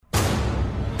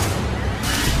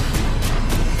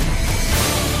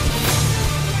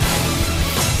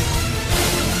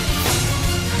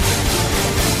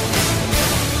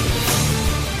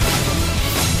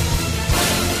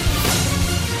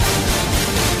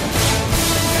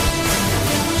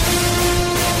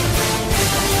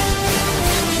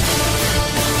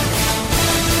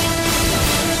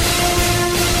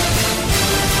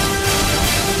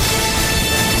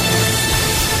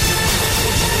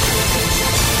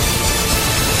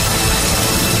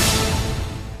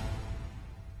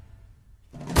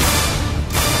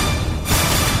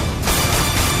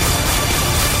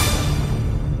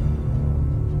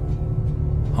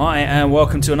and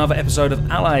welcome to another episode of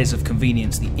Allies of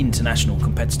Convenience, the international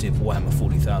competitive Warhammer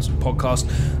 40,000 podcast.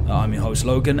 I'm your host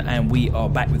Logan, and we are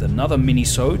back with another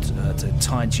mini-sode to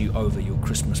tide you over your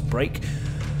Christmas break.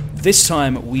 This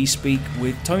time we speak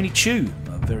with Tony Chu,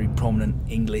 a very prominent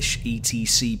English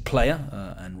ETC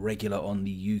player and regular on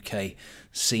the UK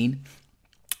scene.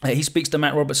 He speaks to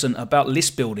Matt Robertson about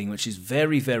list building, which is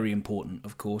very, very important,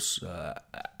 of course.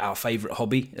 Our favourite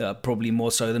hobby, probably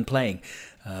more so than playing.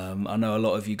 I know a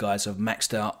lot of you guys have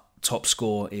maxed out top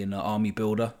score in Army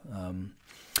Builder.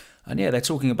 And yeah, they're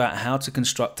talking about how to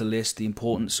construct a list, the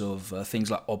importance of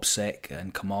things like OBSEC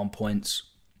and command points,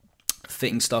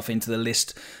 fitting stuff into the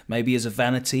list, maybe as a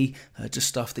vanity, just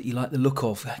stuff that you like the look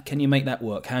of. Can you make that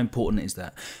work? How important is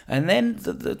that? And then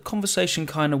the conversation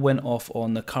kind of went off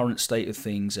on the current state of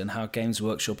things and how Games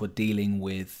Workshop are dealing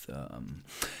with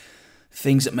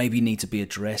things that maybe need to be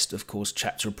addressed. Of course,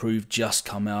 Chapter Approved just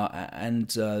come out, and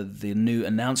the new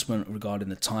announcement regarding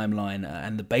the timeline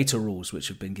and the beta rules which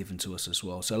have been given to us as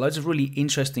well. So loads of really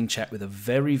interesting chat with a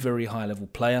very, very high-level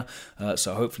player.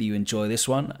 So hopefully you enjoy this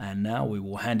one. And now we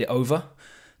will hand it over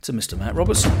to Mr. Matt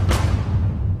Robertson.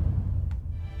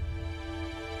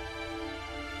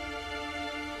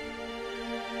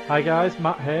 Hi guys,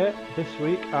 Matt here. This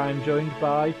week I'm joined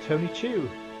by Tony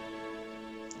Chu.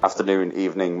 Afternoon,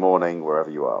 evening, morning, wherever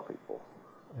you are, people.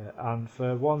 And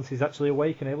for once, he's actually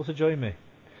awake and able to join me.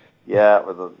 Yeah,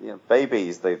 with the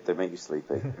babies, they make you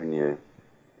sleepy. Who knew?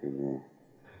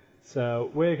 So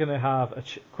we're going to have a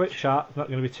quick chat, not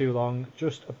going to be too long,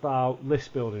 just about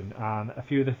list building and a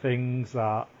few of the things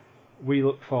that we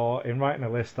look for in writing a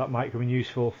list that might come in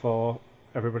useful for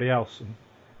everybody else. And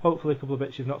hopefully a couple of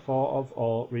bits you've not thought of,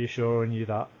 or reassuring you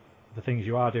that the things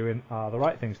you are doing are the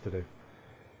right things to do.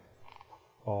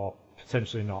 Or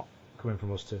potentially not, coming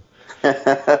from us too.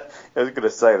 I was going to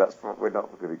say we're not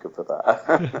going to be good for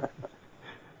that.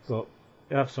 But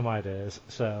we have some ideas.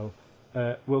 So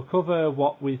we'll cover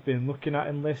what we've been looking at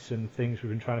in lists and things we've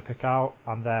been trying to pick out,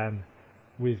 and then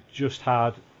we've just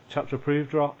had Chapter Approved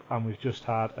drop, and we've just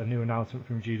had a new announcement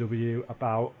from GW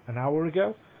about an hour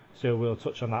ago. So we'll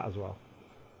touch on that as well.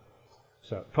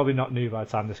 So probably not new by the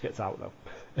time this gets out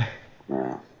though.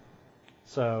 Yeah.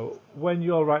 So, when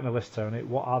you're writing a list, Tony,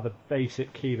 what are the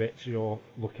basic key bits you're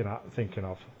looking at and thinking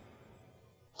of?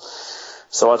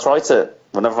 So I try to,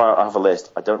 whenever I have a list,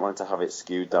 I don't like to have it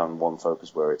skewed down one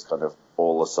focus where it's kind of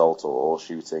all assault or all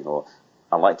shooting, or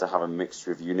I like to have a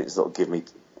mixture of units that will give me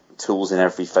tools in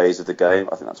every phase of the game.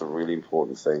 I think that's a really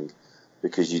important thing,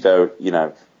 because you don't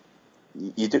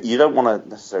want to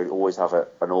necessarily always have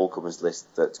an all-comers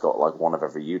list that's got like one of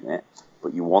every unit,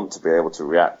 but you want to be able to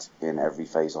react in every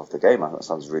phase of the game. I think that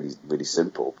sounds really, really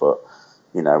simple, but,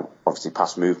 obviously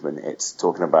past movement, it's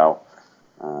talking about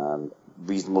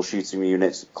reasonable shooting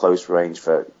units, close range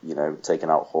for, taking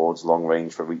out hordes, long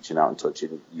range for reaching out and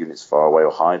touching units far away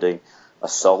or hiding.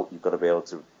 Assault, you've got to be able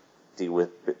to deal with,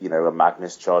 a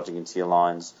Magnus charging into your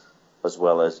lines, as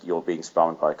well as you're being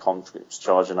spammed by conscripts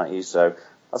charging at you. So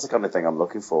that's the kind of thing I'm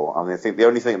looking for. I mean, I think the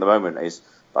only thing at the moment is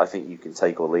that I think you can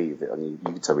take or leave it, and you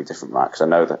can tell me different, Max. I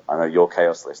know your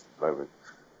chaos list at the moment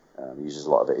uses a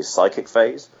lot of it is psychic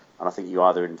phase, and I think you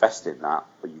either invest in that,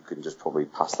 but you can just probably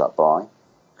pass that by,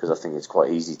 because I think it's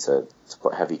quite easy to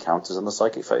put heavy counters on the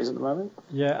psychic phase at the moment.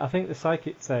 Yeah, I think the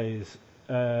psychic phase,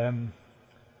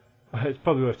 it's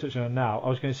probably worth touching on now. I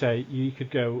was going to say you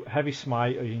could go heavy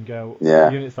smite, or you can go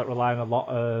units that rely on a lot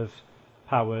of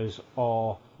powers,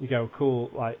 or you go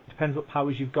depends what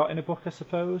powers you've got in a book, I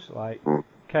suppose.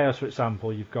 Chaos, for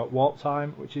example, you've got Warp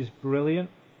Time, which is brilliant,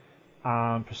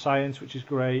 and Prescience, which is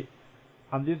great,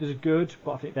 and the others are good,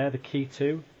 but I think they're the key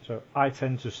too. So I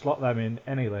tend to slot them in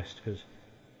any list, because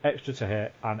extra to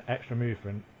hit and extra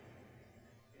movement,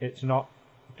 it's not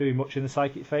doing much in the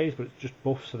psychic phase, but it's just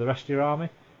buffs for the rest of your army.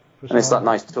 And it's that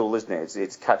nice tool, isn't it?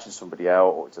 It's catching somebody out,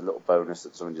 or it's a little bonus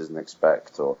that someone doesn't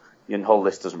expect, or your whole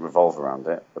list doesn't revolve around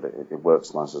it, but it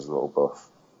works nice as a little buff.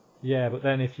 Yeah, but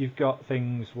then if you've got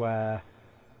things where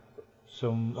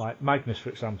some, like Magnus, for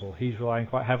example, he's relying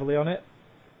quite heavily on it,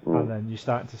 and then you're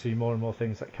starting to see more and more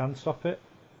things that can stop it.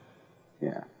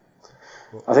 Yeah.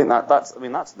 I think that's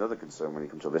another concern when you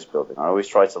come to list building. I always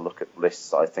try to look at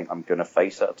lists that I think I'm going to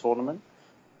face at a tournament,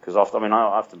 because I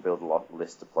often build a lot of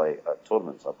lists to play at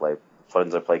tournaments. I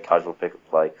play casual pick-up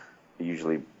play,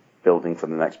 usually building for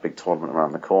the next big tournament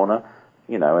around the corner,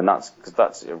 and that's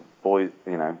because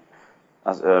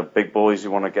as big boys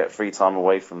who want to get free time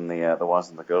away from the wives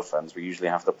and the girlfriends, we usually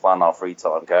have to plan our free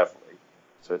time carefully.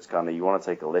 So it's kind of, you want to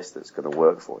take a list that's going to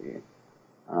work for you.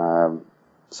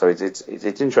 So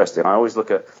it's interesting. I always look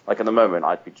at, like at the moment,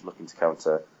 I'd be looking to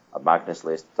counter a Magnus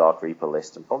list, Dark Reaper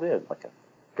list, and probably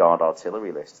Guard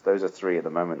artillery list. Those are 3 at the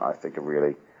moment I think are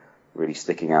really, really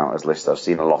sticking out as lists I've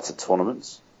seen a lot of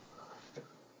tournaments.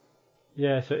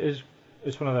 Yeah, so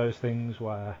it's one of those things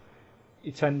where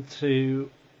you tend to...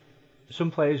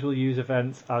 Some players will use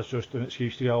events as just an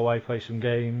excuse to go away, play some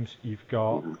games. You've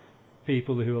got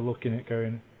people who are looking at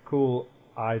going, cool,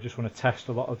 I just want to test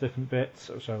a lot of different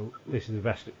bits, so this is the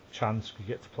best chance we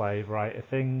get to play a variety of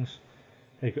things.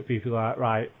 You've got people like,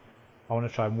 right, I want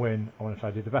to try and win, I want to try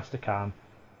to do the best I can.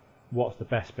 What's the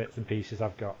best bits and pieces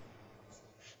I've got?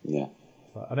 Yeah.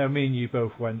 I know me and you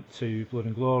both went to Blood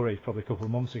and Glory probably a couple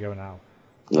of months ago now.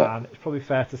 Yeah. And it's probably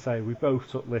fair to say we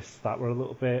both took lists that were a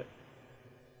little bit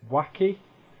wacky.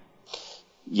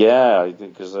 Yeah,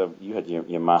 because you had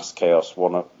your Mass Chaos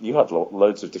one. You had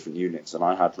loads of different units, and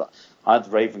I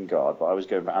had Raven Guard, but I was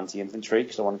going for anti-infantry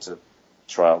because I wanted to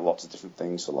try out lots of different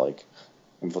things. So like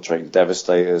infiltrating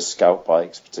Devastators, Scout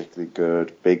Bikes, particularly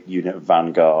good. Big unit of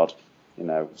Vanguard,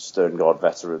 Stern Guard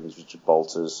veterans, which are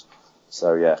bolters.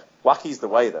 So yeah, wacky's the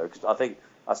way though, because I think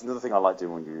that's another thing I like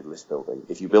doing when you do list building.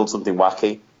 If you build something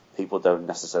wacky, people don't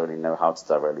necessarily know how to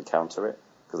directly counter it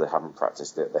because they haven't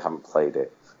practiced it, they haven't played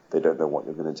it, they don't know what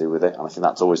you're going to do with it. And I think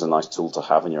that's always a nice tool to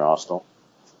have in your arsenal.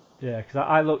 Yeah, because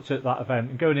I looked at that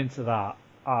event and going into that,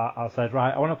 I said,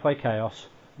 right, I want to play Chaos.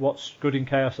 What's good in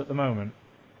Chaos at the moment?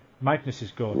 Magnus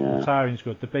is good, Tyrion's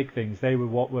good, the big things, they were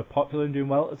what were popular and doing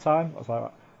well at the time. I was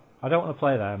like, I don't want to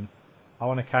play them. I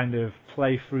want to kind of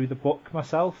play through the book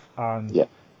myself and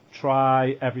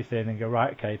try everything and go,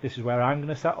 right, okay, this is where I'm going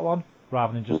to settle on,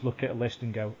 rather than just look at a list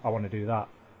and go, I want to do that.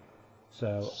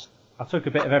 So I took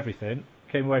a bit of everything,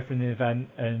 came away from the event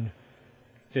and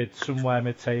did somewhere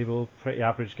mid-table, pretty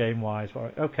average game-wise.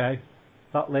 But okay,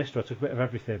 that list where I took a bit of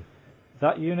everything.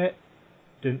 That unit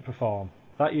didn't perform.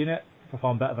 That unit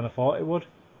performed better than I thought it would.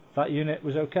 That unit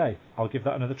was okay. I'll give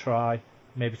that another try.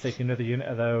 Maybe take another unit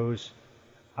of those.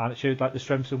 And it showed like the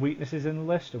strengths and weaknesses in the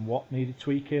list and what needed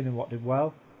tweaking and what did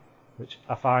well. Which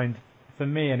I find, for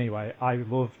me anyway, I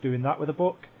love doing that with a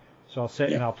book. So I'll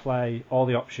sit and I'll play all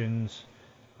the options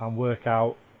and work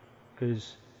out,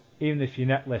 because even if your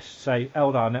net list, say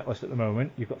Eldar net list at the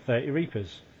moment, you've got 30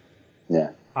 Reapers.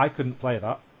 Yeah. I couldn't play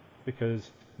that because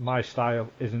my style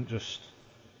isn't just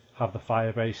have the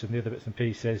fire base and the other bits and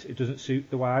pieces. It doesn't suit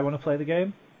the way I want to play the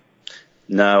game.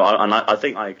 No, I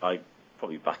think I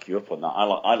probably back you up on that.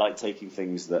 I like taking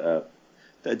things that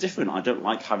are different. I don't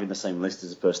like having the same list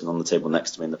as the person on the table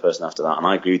next to me and the person after that. And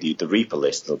I agree with you. The Reaper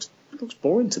list looks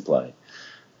boring to play.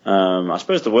 I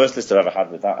suppose the worst list I've ever had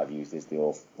with that I've used is the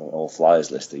all flyers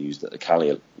list I used at the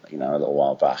Cali, a little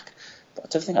while back. But I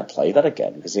don't think I'd play that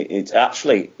again because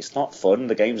it's not fun.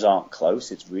 The games aren't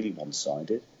close. It's really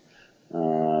one-sided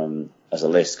as a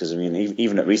list. Because I mean,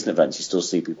 even at recent events, you still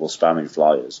see people spamming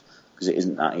flyers because it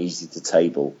isn't that easy to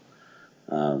table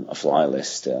a flyer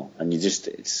list still, and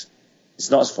it's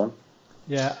not as fun.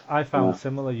 Yeah, I found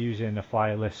similar using a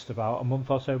flyer list about a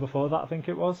month or so before that, I think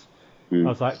it was. I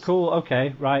was like, cool,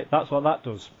 okay, right, that's what that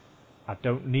does. I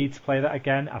don't need to play that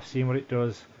again. I've seen what it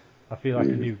does. I feel I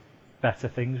can do better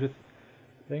things with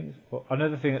things. But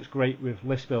another thing that's great with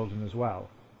list building as well,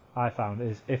 I found,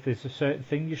 is if there's a certain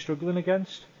thing you're struggling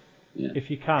against,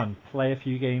 if you can, play a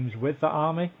few games with that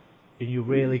army, and you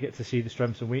really get to see the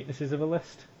strengths and weaknesses of a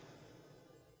list.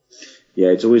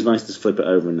 Yeah, it's always nice to flip it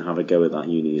over and have a go at that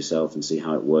unit yourself and see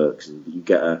how it works. And you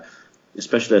get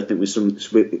especially I think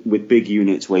with big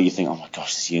units where you think, oh my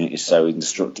gosh, this unit is so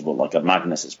indestructible, like a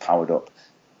Magnus that's powered up,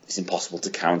 it's impossible to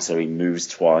counter. He moves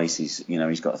twice. He's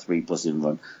got a 3+ in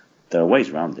run. There are ways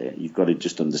around it. You've got to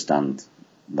just understand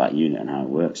that unit and how it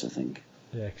works, I think.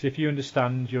 Yeah, because if you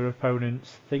understand your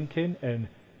opponent's thinking and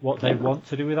what they want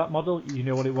to do with that model, you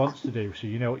know what it wants to do, so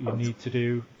you know what you need to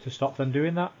do to stop them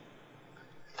doing that.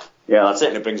 Yeah, that's it,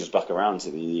 and it brings us back around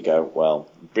to you go, well,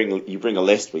 you bring a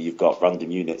list where you've got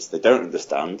random units they don't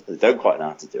understand, they don't quite know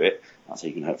how to do it. That's how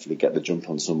you can hopefully get the jump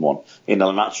on someone in a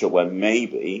matchup where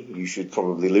maybe you should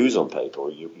probably lose on paper,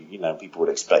 or people would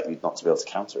expect you not to be able to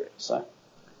counter it. So.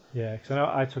 Yeah, because I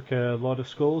know I took a Lord of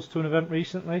Skulls to an event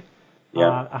recently.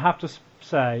 Yeah. And I have to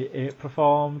say it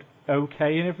performed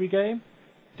okay in every game.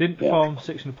 Didn't perform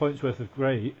 600 points worth of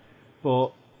great,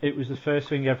 but it was the first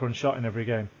thing everyone shot in every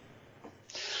game.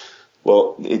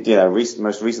 Well,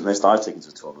 most recent list I've taken to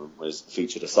a tournament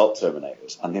featured Assault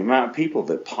Terminators, and the amount of people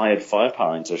that pired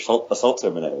firepower into Assault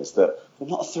Terminators that were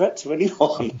not a threat to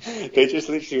anyone. They just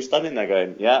literally were standing there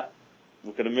going, yeah,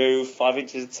 we're going to move 5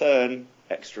 inches a turn,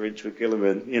 extra inch with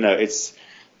Guilliman.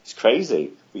 It's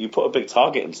crazy. But you put a big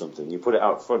target in something, you put it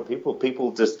out front.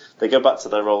 People just, they go back to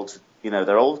their old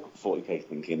 40k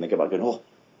thinking. They go back going, oh,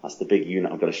 that's the big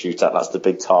unit I'm going to shoot at. That's the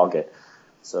big target.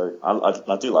 So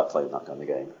I do like playing that kind of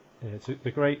game. Yeah, it's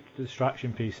the great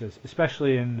distraction pieces,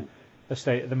 especially in a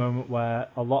state at the moment where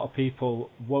a lot of people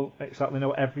won't exactly know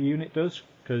what every unit does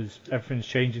because everything's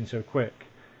changing so quick.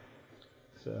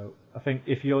 So I think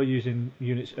if you're using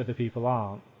units other people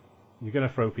aren't, you're going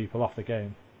to throw people off the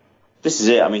game. This is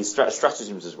it. I mean,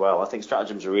 stratagems as well. I think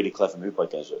stratagems are a really clever move by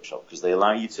Games Workshop because they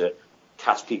allow you to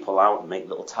catch people out and make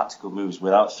little tactical moves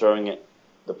without throwing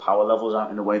the power levels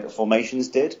out in a way that formations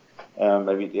did,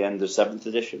 maybe at the end of 7th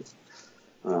edition.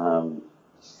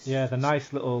 Yeah, the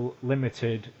nice little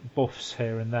limited buffs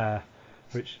here and there,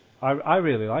 which I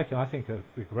really like, and I think are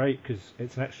great because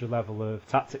it's an extra level of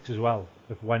tactics as well,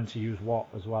 of when to use what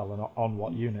as well, and on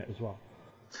what unit as well.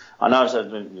 I know,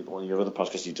 in one of your other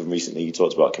podcasts you've done recently, you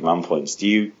talked about command points.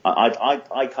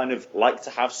 I kind of like to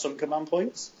have some command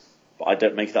points, but I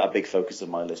don't make that a big focus of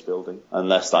my list building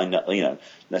unless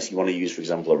unless you want to use, for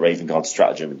example, a Raven Guard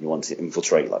stratagem and you want to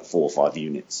infiltrate like 4 or 5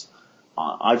 units.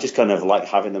 I just kind of like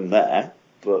having them there,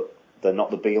 but they're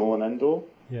not the be all and end all.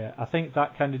 Yeah, I think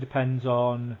that kind of depends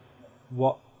on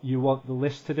what you want the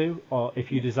list to do, or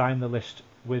if you design the list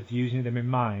with using them in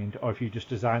mind, or if you just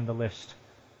design the list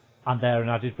and they're an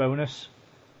added bonus.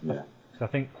 Yeah. So I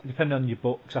think, depending on your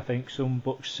books, I think some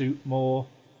books suit more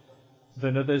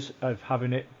than others of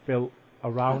having it built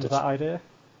around that idea.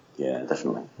 Yeah,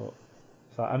 definitely.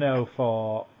 So I know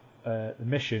for the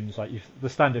missions, like the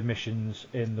standard missions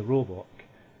in the rulebook,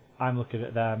 I'm looking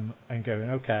at them and going,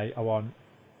 okay, you want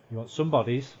some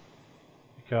bodies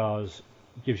because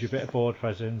it gives you a bit of board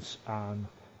presence and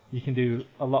you can do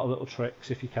a lot of little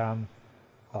tricks if you can,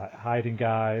 like hiding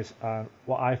guys. And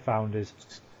what I found is,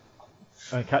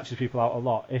 and it catches people out a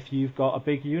lot, if you've got a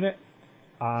big unit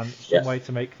and some way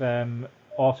to make them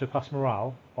auto pass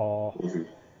morale, or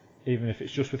even if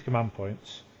it's just with command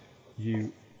points,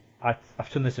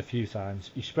 I've done this a few times.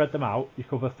 You spread them out, you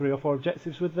cover 3 or 4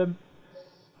 objectives with them,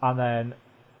 and then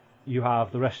you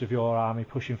have the rest of your army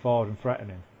pushing forward and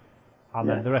threatening, and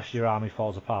then the rest of your army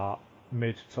falls apart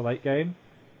mid to late game,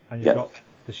 and you've got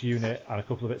this unit and a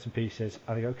couple of bits and pieces,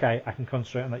 and you go, okay, I can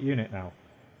concentrate on that unit now.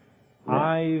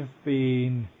 I've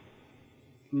been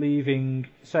leaving,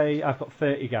 say I've got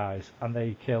 30 guys and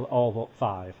they kill all but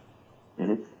 5.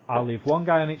 I'll leave 1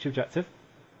 guy on each objective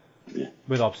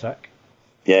with OBSEC.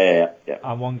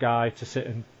 And 1 guy to sit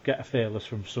and get a fearless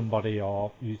from somebody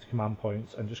or use the command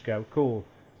points and just go, cool,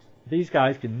 these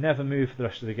guys can never move for the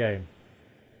rest of the game.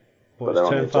 But it's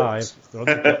turn 5, they're on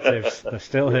the objectives, they're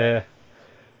still here,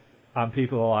 and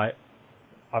people are like,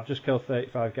 I've just killed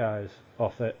 35 guys,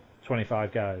 or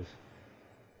 25 guys.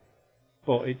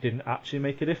 But it didn't actually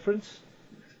make a difference.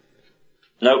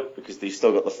 No, because they've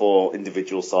still got the 4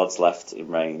 individual swords left in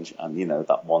range, and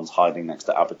that one's hiding next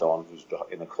to Abaddon, who's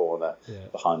in a corner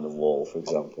behind the wall, for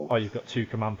example. Or you've got 2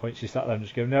 command points, you sat there and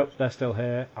just go, nope, they're still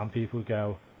here, and people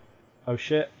go, oh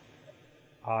shit,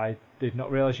 I did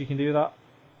not realise you can do that.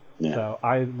 Yeah. So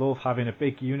I love having a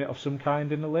big unit of some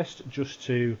kind in the list, just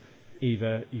to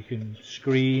either you can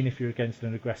screen if you're against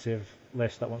an aggressive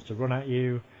list that wants to run at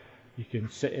you, you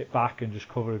can sit it back and just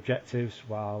cover objectives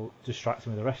while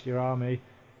distracting with the rest of your army.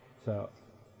 So,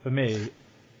 for me,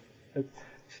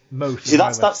 most of my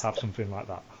lists have something like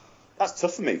that. That's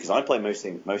tough for me because I play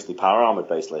mostly power armored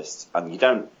based lists, and you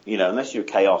don't, unless you're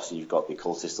Chaos and you've got the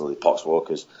Occultists or the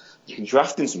Poxwalkers, you can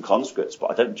draft in some conscripts,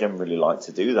 but I don't generally like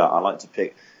to do that. I like to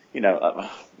pick,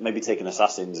 maybe taking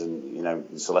Assassins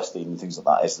and Celestine and things like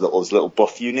that. It's little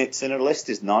buff units in a list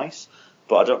is nice,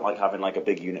 but I don't like having like a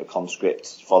big unit of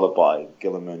conscripts followed by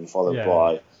Guilliman, followed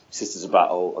by Sisters of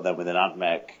Battle, and then with an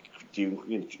Admech,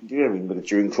 with a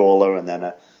Dune Crawler, and then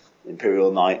a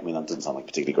Imperial Knight. I mean, that doesn't sound like a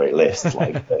particularly great list,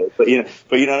 but you know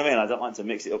what I mean. I don't like to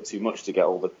mix it up too much to get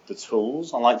all the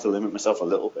tools. I like to limit myself a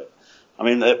little bit. I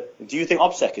mean, do you think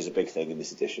OBSEC is a big thing in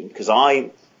this edition? Because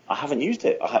I haven't used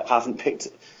it. I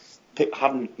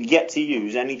haven't yet to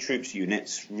use any troops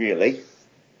units really,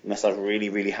 unless I've really,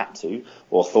 really had to,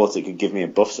 or thought it could give me a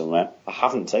buff somewhere. I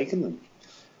haven't taken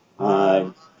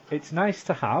them. It's nice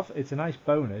to have. It's a nice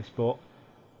bonus, but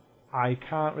I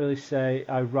can't really say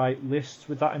I write lists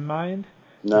with that in mind.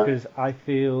 No. Because I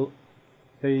feel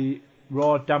the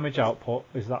raw damage output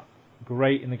is that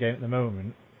great in the game at the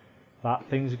moment that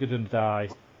things are going to die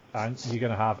and you're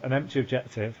going to have an empty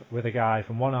objective with a guy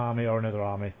from one army or another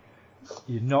army.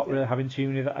 You're not really having too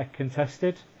many that are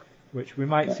contested, which we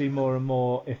might see more and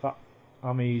more if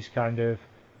armies kind of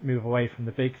move away from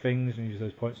the big things and use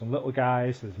those points on little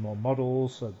guys, so there's more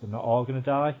models, so they're not all going to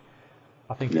die.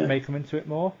 I think it may come into it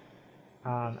more.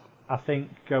 And I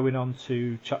think going on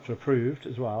to chapter approved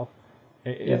as well,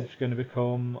 it is going to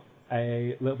become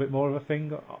a little bit more of a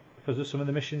thing because of some of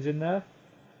the missions in there.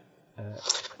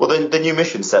 Well, the new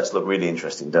mission sets look really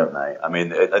interesting, don't they? I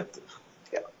mean,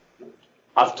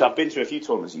 I've been to a few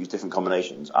tournaments that use different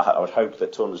combinations. I would hope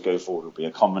that tournaments going forward will be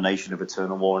a combination of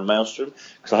Eternal War and Maelstrom,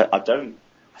 because I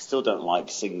still don't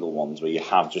like single ones where you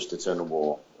have just Eternal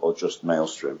War or just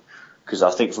Maelstrom, because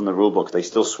I think from the rulebook they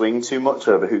still swing too much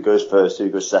over who goes first, who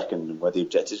goes second, and where the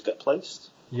objectives get placed.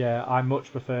 Yeah, I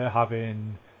much prefer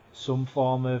having some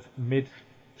form of mid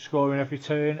scoring every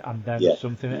turn and then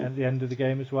something at the end of the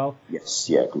game as well. Yes,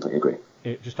 yeah, completely agree.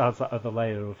 It just adds that other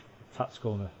layer of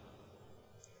tacticalness.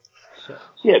 So.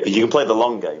 Yeah, because you can play the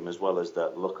long game as well as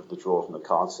the look of the draw from the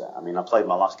card set. I mean, I played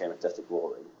my last game at Death of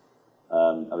Glory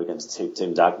against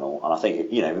Tim Dagnall, and I think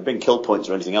if it had been kill points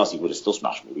or anything else, he would have still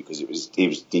smashed me because he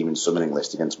was Demon Summoning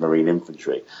List against Marine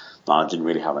Infantry, and I didn't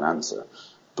really have an answer.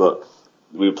 But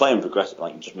we were playing progressive,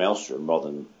 like just Maelstrom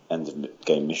rather than end of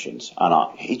game missions,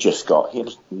 and he was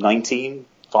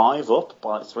 19-5 up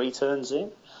by like 3 turns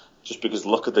in, just because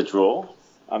look at the draw.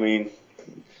 I mean,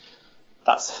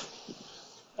 I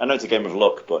know it's a game of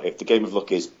luck, but if the game of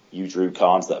luck is you drew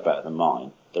cards that are better than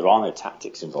mine, there are no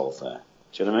tactics involved there.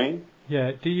 Do you know what I mean?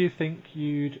 Yeah. Do you think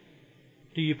do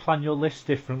you plan your list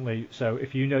differently? So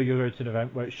if you know you're going to an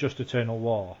event where it's just Eternal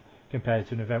War compared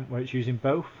to an event where it's using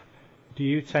both, do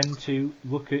you tend to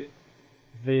look at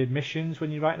the missions when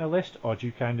you're writing a list, or do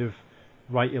you kind of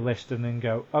write your list and then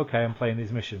go, okay, I'm playing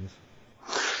these missions?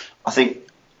 I think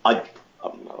I've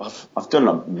done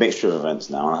a mixture of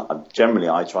events now, and generally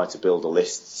I try to build a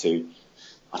list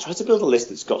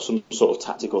that's got some sort of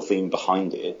tactical theme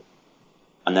behind it,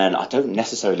 and then I don't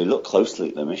necessarily look closely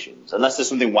at the missions unless there's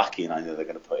something wacky and I know they're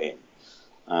going to put in.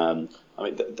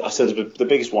 I said the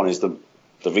biggest one is the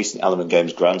recent Element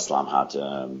Games Grand Slam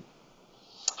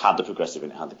had the progressive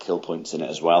in it, had the kill points in it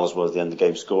as well as the end of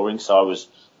game scoring. So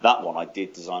I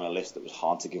did design a list that was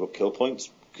hard to give up kill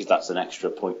points, because that's an extra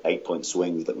 8-point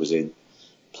swing that was in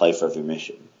play for every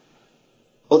mission.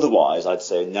 Otherwise, I'd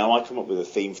say no, I come up with a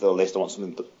theme for the list. I want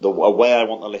something, a way I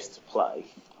want the list to play,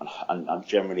 and I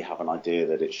generally have an idea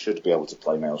that it should be able to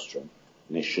play Maelstrom,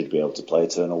 and it should be able to play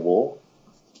Eternal War.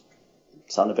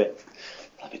 Sound a bit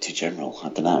too general, I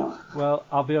don't know. Well,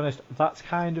 I'll be honest, that's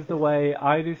kind of the way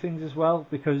I do things as well,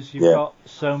 because you've got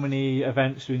so many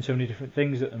events doing so many different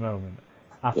things at the moment.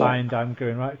 I find I'm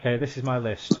going, right, okay, this is my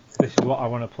list, this is what I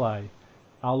want to play.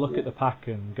 I'll look at the pack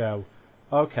and go,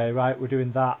 okay, right, we're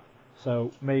doing that,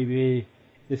 so maybe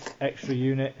this extra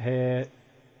unit here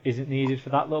isn't needed for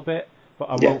that little bit, but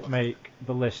I won't make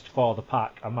the list for the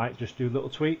pack. I might just do little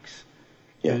tweaks,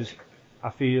 because I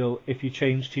feel if you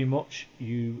change too much,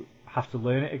 you have to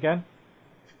learn it again.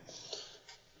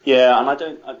 Yeah, and I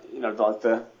don't,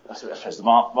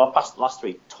 my last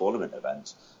 3 tournament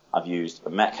events, I've used a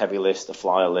mech heavy list, a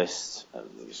flyer list, a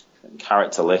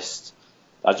character list.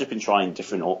 I've just been trying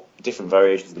different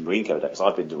variations of the Marine Codex.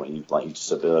 I've been doing, like you just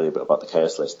said earlier, a bit about the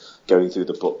Chaos list, going through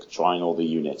the book, trying all the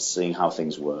units, seeing how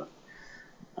things work.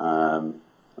 And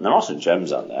there are some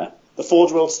gems out there. The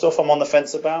Forge World stuff I'm on the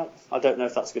fence about. I don't know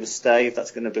if that's going to stay, if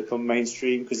that's going to become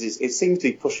mainstream, because it seems to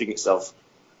be pushing itself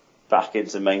back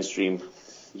into mainstream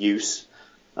use.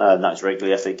 That's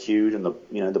regularly FAQ'd, and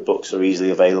the books are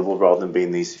easily available rather than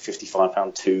being these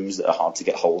 £55 tomes that are hard to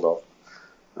get hold of.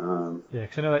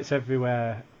 Because I know it's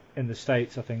everywhere in the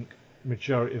States. I think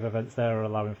majority of events there are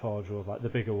allowing Forge World, like the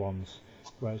bigger ones,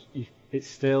 whereas it's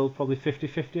still probably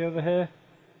 50-50 over here.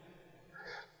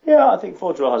 Yeah, I think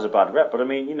Forge World has a bad rep, but I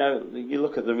mean, you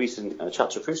look at the recent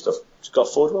Chapter Proof stuff. It's got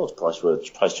Forge World's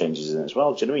price changes in it as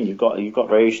well. Do you know what I mean? You've got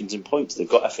variations in points. They've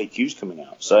got FAQs coming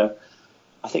out. So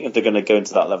I think if they're going to go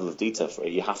into that level of detail for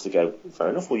it, you have to go. Fair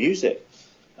enough, we'll use it.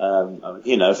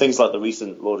 Things like the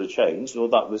recent Lord of Change. Well,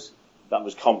 that was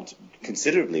comped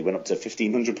considerably. Went up to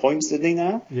 1,500 points, didn't he?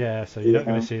 Now. Yeah, so you're not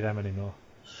going to see them anymore.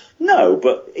 No,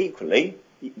 but equally,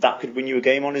 that could win you a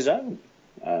game on his own.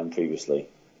 Previously.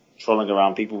 Trolling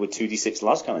around people with 2d6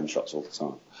 las cannon shots all the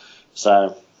time.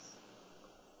 So,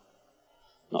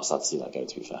 not sad to see that go,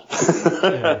 to be fair.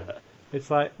 Yeah. It's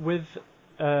like, with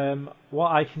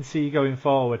what I can see going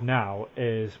forward now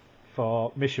is,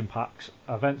 for mission packs,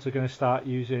 events are going to start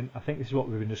using, I think this is what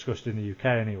we've been discussing in the UK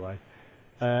anyway,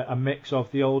 a mix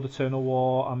of the old Eternal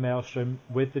War and Maelstrom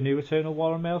with the new Eternal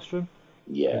War and Maelstrom.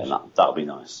 Yeah, that'll be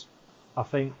nice. I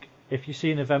think if you see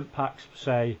an event packs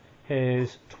say,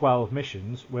 here's 12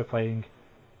 missions, we're playing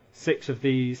 6 of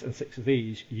these and 6 of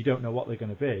these, you don't know what they're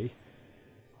going to be,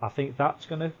 I think that's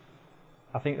going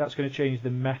to change the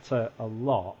meta a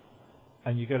lot,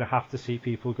 and you're going to have to see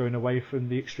people going away from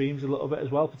the extremes a little bit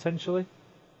as well, potentially.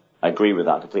 I agree with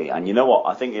that completely. And you know what?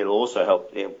 I think it'll also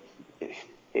help.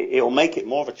 It'll make it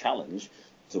more of a challenge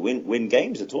win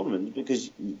games at tournaments, because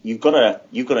you've got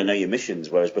to know your missions.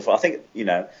 Whereas before, I think, the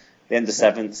end of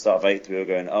 7th, start of 8th, we were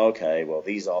going, okay, well,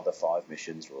 these are the 5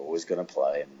 missions we're always going to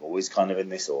play, and we're always kind of in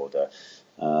this order,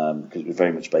 because we're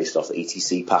very much based off the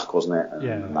ETC pack, wasn't it?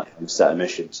 And that kind of set of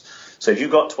missions. So if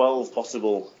you've got 12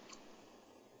 possible,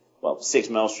 6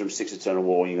 Maelstrom, 6 Eternal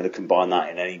War, and you're going to combine that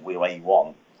in any way you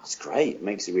want, that's great. It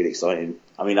makes it really exciting.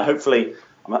 I mean, hopefully,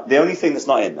 the only thing that's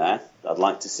not in there that I'd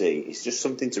like to see is just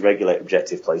something to regulate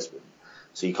objective placement.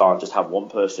 So you can't just have one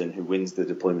person who wins the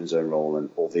deployment zone role and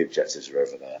all the objectives are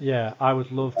over there. Yeah, I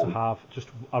would love to have just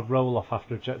a roll-off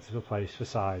after objectives are placed for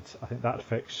sides. I think that'd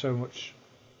fix so much.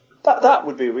 That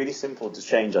would be really simple to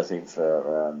change, I think,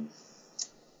 for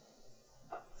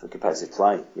competitive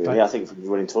play. Really, right. I think for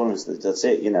winning tournaments, that's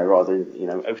it. Rather than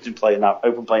open play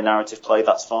narrative play,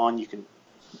 that's fine.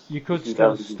 You could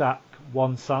still stack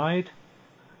one side,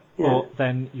 but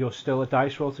then you're still a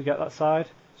dice roll to get that side.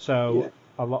 So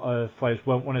a lot of players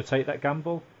won't want to take that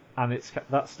gamble, and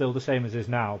that's still the same as is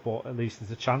now, but at least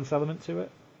there's a chance element to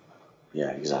it.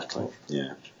 Yeah, exactly.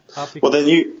 Yeah. Well,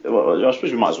 I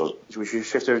suppose we might as well. We should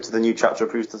shift over to the new chapter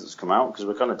approved that's come out, because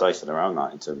we're kind of dicing around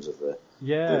that in terms of the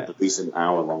recent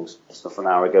hour-long stuff an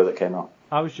hour ago that came out.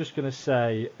 I was just going to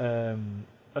say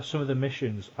some of the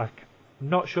missions. I'm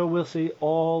not sure we'll see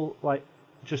all,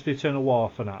 just the Eternal War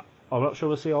for that. I'm not sure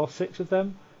we'll see all 6 of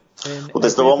them.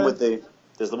 There's the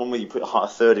one where you put a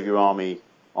third of your army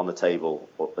on the table,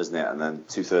 isn't it? And then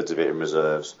 2/3 of it in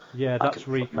reserves. Yeah, that's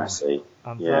recon. Messy.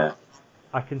 And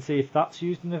I can see if that's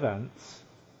used in events,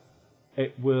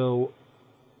 it's going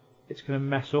to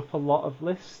mess up a lot of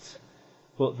lists,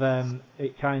 but then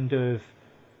it kind of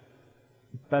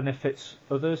benefits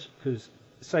others, because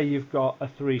say you've got a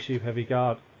 3 Super Heavy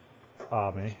Guard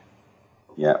army.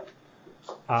 Yeah.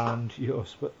 And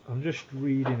I'm just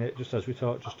reading it just as we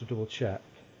talk, just to double check.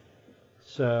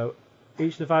 So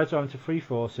each divides army into 3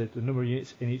 forces, the number of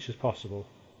units in each as possible.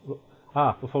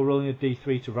 Before rolling a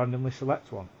D3 to randomly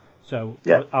select one. So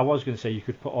I was going to say you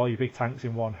could put all your big tanks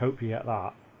in one, hope you get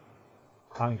that,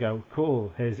 and go,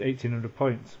 cool, here's 1,800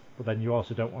 points. But then you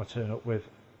also don't want to turn up with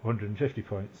 150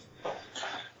 points.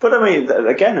 But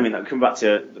that come back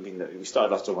to, we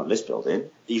started off talking about list building.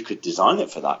 You could design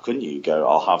it for that, couldn't you? You go,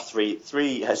 I'll have three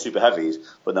super heavies,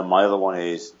 but then my other one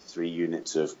is 3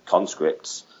 units of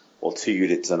conscripts, or 2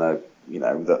 units of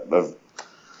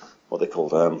what they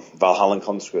called Valhallan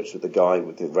conscripts, with the guy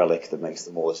with the relic that makes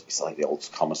them all. It's like the old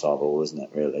commissar rule, isn't it?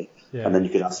 Really. Yeah. And then you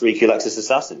could have 3 Culexus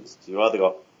assassins. So you've either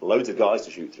got loads of guys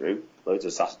to shoot through, loads of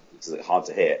assassins that are hard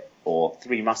to hit, or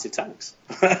 3 massive tanks.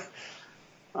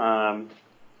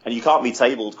 And you can't be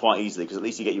tabled quite easily, because at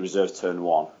least you get your reserves turn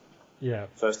 1. Yeah.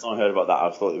 First time I heard about that,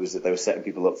 I thought it was that they were setting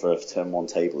people up for turn 1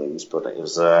 tablings, but it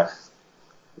was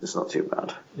it's not too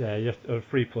bad. Yeah, you have to,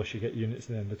 3+ you get units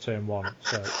in the turn 1.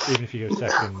 So even if you go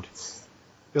second,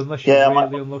 unless you're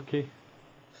really unlucky.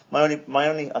 My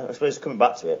only, I suppose coming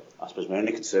back to it, my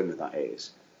only concern with that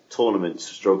is tournaments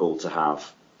struggle to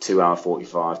have 2 hour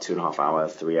 45, 2.5 hour,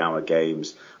 3 hour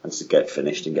games, and to get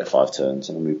finished and get 5 turns.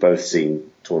 And we've both seen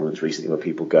tournaments recently where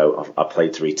people go, I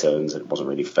played 3 turns and it wasn't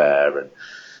really fair. And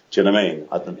do you know what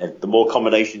I mean? The more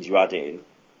combinations you add in,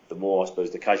 the more, I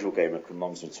suppose, the casual gamer comes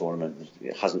along to a tournament,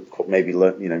 hasn't maybe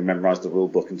learned, memorised the rule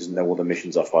book and doesn't know all the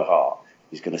missions off by heart,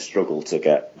 is going to struggle to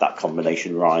get that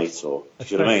combination right. Or do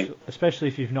you know what I mean? Especially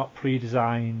if you've not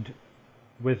pre-designed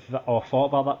or thought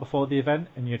about that before the event,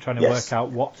 and you're trying to work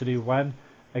out what to do when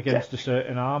against a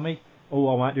certain army.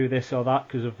 I might do this or that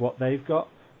because of what they've got,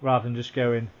 rather than just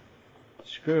going,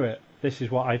 screw it, this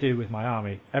is what I do with my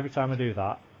army. Every time I do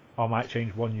that, I might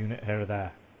change 1 unit here or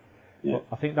there. Yeah. But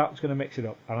I think that's going to mix it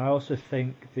up. And I also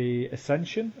think the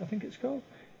Ascension, I think it's called,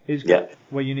 is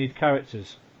where you need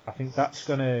characters. I think that's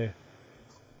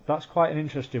quite an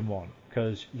interesting one,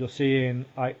 because you're seeing,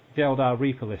 like the Eldar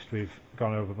Reaper list we've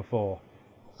gone over before.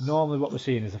 Normally what we're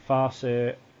seeing is a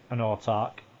Farseer, an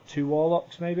Autarch, 2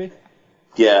 Warlocks maybe.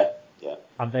 Yeah.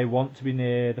 And they want to be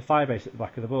near the firebase at the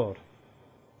back of the board.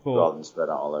 But rather than spread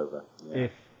out all over. Yeah.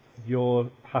 If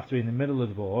you have to be in the middle of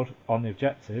the board on the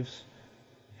objectives,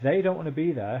 they don't want to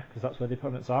be there, because that's where the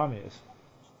opponent's army is.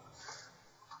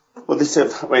 Well,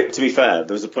 to be fair,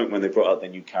 there was a point when they brought out the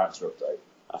new character update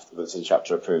after the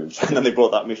chapter approved, and then they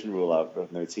brought that mission rule out, and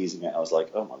they were teasing it. I was like,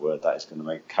 oh my word, that is going to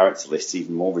make character lists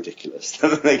even more ridiculous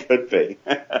than they could be.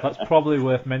 That's probably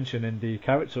worth mentioning, the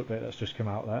character update that's just come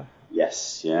out there.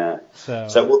 Yes, yeah.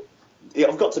 So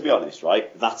I've got to be honest,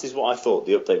 right? That is what I thought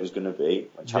the update was going to be.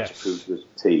 When chapter approved was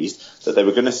teased, that they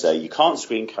were going to say you can't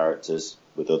screen characters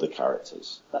with other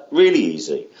characters. That's really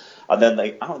easy. And then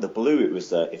out of the blue, it was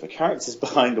that if a character's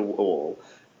behind a wall,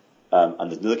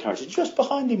 and there's another character just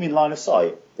behind him in line of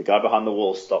sight. The guy behind the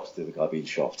wall stops the other guy being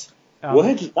shot.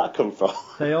 Where did that come from?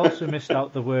 They also missed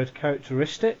out the word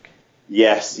characteristic.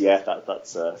 Yes,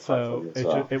 that's so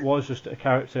it was just a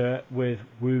character with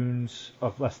wounds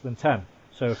of less than 10.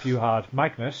 So if you had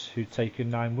Magnus, who'd taken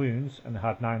 9 wounds and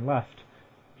had 9 left,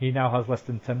 he now has less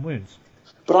than 10 wounds.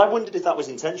 But I wondered if that was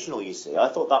intentional, you see. I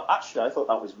thought that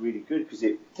was really good, because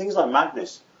things like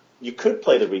Magnus, you could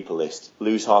play the Reaper list,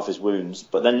 lose half his wounds,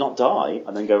 but then not die,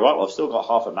 and then go, right, well, I've still got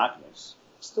half of Magnus.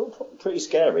 Still pretty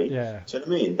scary. Yeah. Do you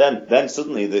know what I mean? Then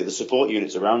suddenly the support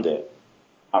units around it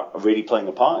are really playing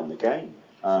a part in the game.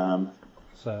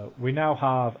 So we now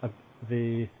have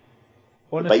the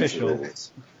unofficial,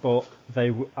 but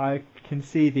I can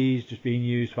see these just being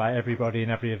used by everybody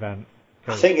in every event.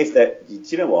 I think do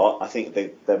you know what? I think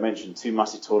they mentioned 2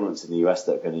 massive tournaments in the US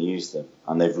that are going to use them,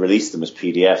 and they've released them as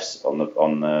PDFs on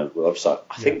the website.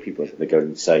 I think people are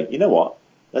going to say, you know what?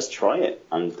 Let's try it,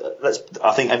 and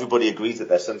I think everybody agrees that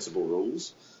they're sensible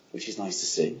rules, which is nice to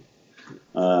see.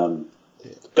 Got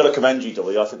to commend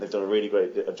GW. I think they've done a really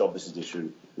great job this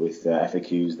edition with their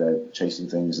FAQs. They're chasing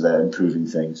things, they're improving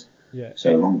things. Yeah.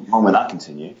 So long may that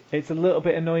continue. It's a little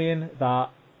bit annoying that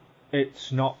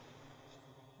it's not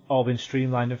all been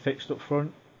streamlined and fixed up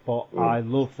front, but I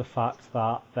love the fact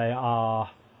that they are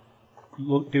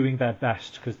doing their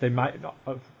best, because they might not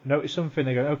have noticed something.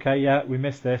 They go, okay, yeah, we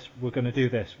missed this, we're going to do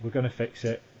this, we're going to fix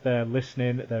it. They're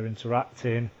listening, they're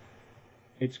interacting.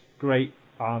 It's great,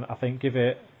 and I think give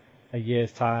it a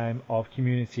year's time of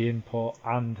community input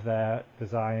and their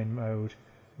design mode,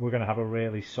 we're going to have a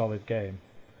really solid game.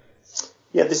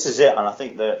 Yeah, this is it, and I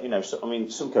think that,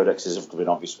 some codexes have been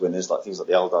obvious winners, like things like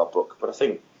the Eldar book, but I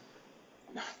think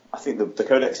the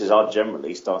codexes are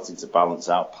generally starting to balance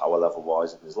out power level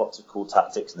wise, and there's lots of cool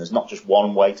tactics, and there's not just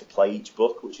one way to play each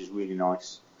book, which is really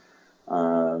nice.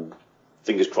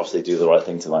 Fingers crossed they do the right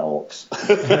thing to my orcs.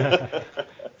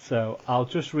 So I'll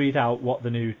just read out what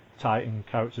the new Titan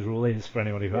characters rule is for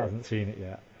anybody who hasn't seen it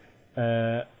yet,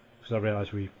 because I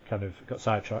realise we kind of got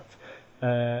sidetracked.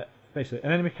 Basically,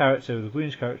 an enemy character with a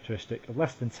wounds characteristic of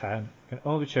less than 10 can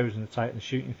only be chosen to Titan the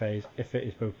shooting phase if it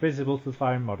is both visible to the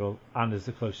firing model and is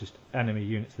the closest enemy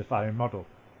unit to the firing model,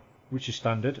 which is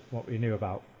standard, what we knew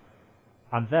about.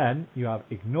 And then you have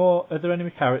ignore other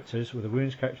enemy characters with a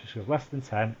wounds characteristic of less than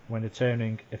 10 when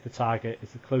determining if the target is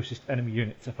the closest enemy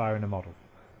unit to firing a model.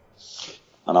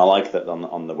 And I like that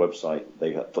on the website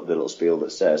they put the little spiel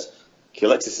that says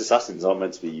Keylexis assassins aren't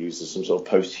meant to be used as some sort of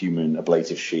post-human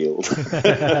ablative shield.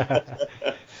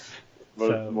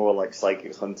 More like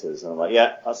psychic hunters. And I'm like,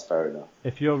 yeah, that's fair enough.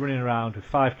 If you're running around with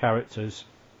 5 characters,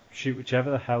 shoot whichever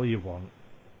the hell you want.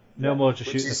 No more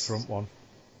just shoot the front one.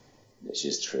 Which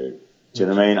is true. Do you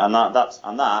know what I mean?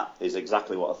 And that is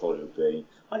exactly what I thought it would be.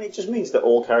 And it just means that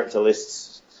all character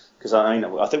lists, because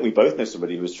I think we both know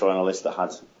somebody who was trying a list that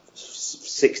had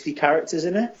 60 characters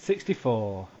in it.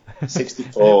 64.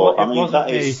 64. I mean,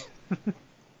 that is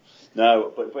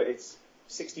no, but it's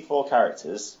 64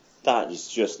 characters. That is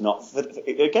just not.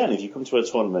 Again, if you come to a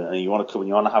tournament and you want to come and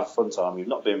you want to have a fun time, you've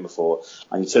not been before,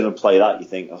 and you turn and play that, you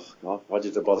think, oh God, why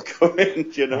did I bother coming?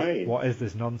 Do you know what I mean? What is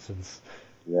this nonsense?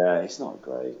 Yeah, it's not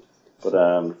great. But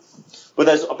I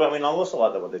mean, I also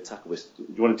like that what they tackle with. Do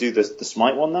you want to do the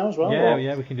Smite one now as well?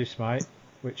 Yeah, we can do Smite,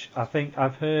 which I think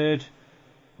I've heard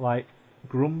like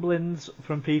grumblings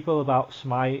from people about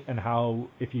Smite and how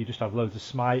if you just have loads of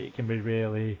Smite, it can be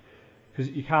really,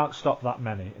 because you can't stop that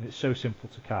many and it's so simple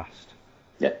to cast.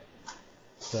 Yeah.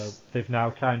 So they've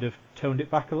now kind of toned it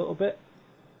back a little bit.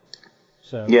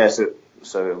 So yeah. So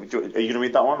are you going to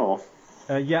read that one or?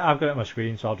 Yeah, I've got it on my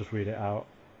screen, so I'll just read it out.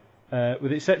 With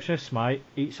the exception of Smite,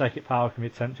 each psychic power can be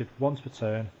attempted once per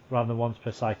turn rather than once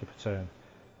per psychic per turn,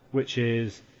 which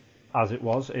is as it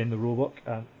was in the rulebook.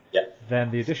 And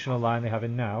then the additional line they have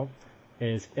in now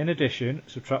is, in addition,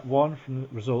 subtract 1 from the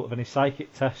result of any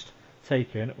psychic test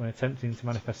taken when attempting to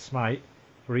manifest Smite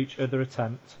for each other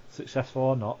attempt, successful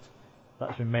or not, that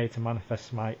has been made to manifest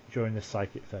Smite during this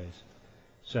psychic phase.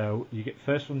 So you get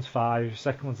first one's 5, your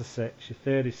second one's a 6, your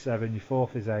third is 7, your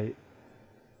fourth is 8.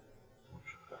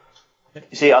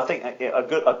 You see, I think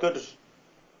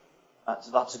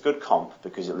that's a good comp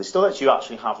because it still lets you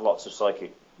actually have lots of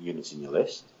psychic units in your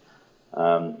list.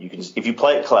 You can, if you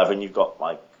play it clever and you've got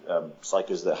like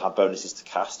psychers that have bonuses to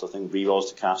cast or rerolls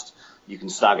to cast, you can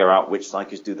stagger out which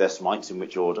psychers do their smites in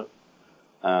which order.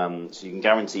 So you can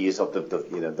guarantee yourself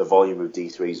the volume of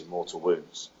D3s and mortal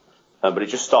wounds. But it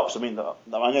just stops. I mean, I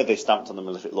know they stamped on the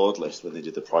Malefic Lord list when they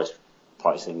did the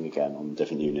pricing again on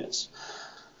different units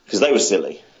because they were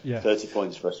silly. Yeah. 30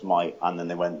 points for a smite, and then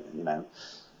they went,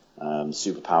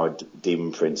 superpowered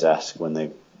Demon Prince-esque when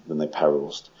they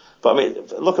perils. But I mean,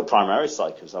 look at Primaris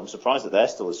Psychers. I'm surprised that they're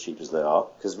still as cheap as they are,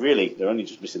 because really they're only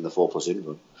just missing the 4+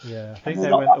 invuln. Yeah, I think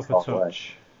they went up a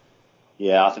touch.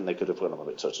 Yeah, I think they could have gone up a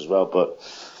bit touch as well, but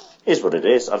it is what it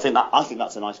is. I think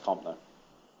that's a nice comp though.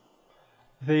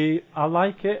 I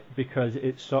like it because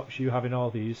it stops you having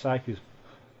all these Psychers.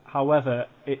 However,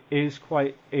 it is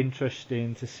quite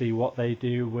interesting to see what they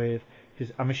do with,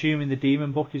 because I'm assuming the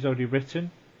Demon book is already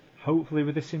written, hopefully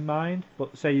with this in mind.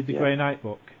 But say the Grey Knight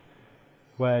book,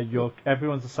 where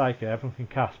everyone's a Psyker, everyone can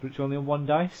cast, but it's only on 1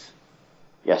 dice.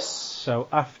 Yes. So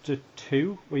after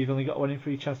 2, where you've only got 1 in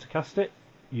 3 chance to cast it,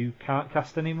 you can't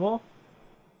cast anymore.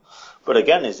 But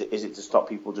again, is it to stop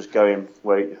people just going,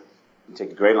 wait, you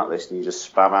take a Grey Knight list and you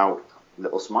just spam out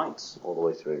little smites all the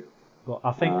way through? But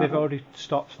I think they've already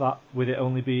stopped that with it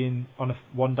only being on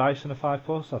 1 dice and a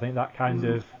 5+. I think that kind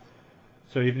of...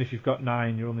 So even if you've got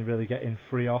 9, you're only really getting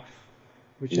 3 off,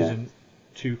 which isn't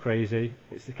too crazy.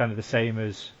 It's kind of the same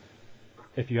as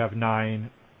if you have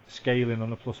 9 scaling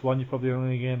on a +1, you're probably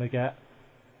only going to get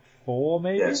 4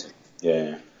 maybe? Yes.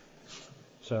 Yeah.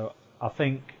 So I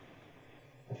think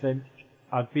then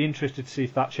I'd be interested to see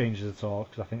if that changes at all,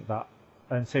 because I think that...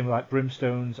 And same with like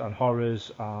Brimstones and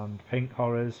Horrors and Pink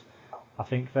Horrors. I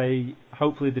think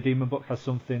hopefully the Demon book has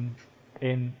something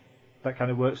in that kind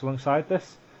of works alongside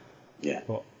this. Yeah.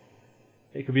 But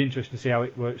it could be interesting to see how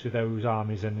it works with those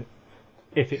armies, and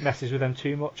if it messes with them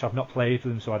too much. I've not played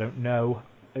with them, so I don't know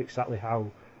exactly how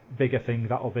big a thing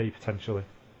that'll be potentially.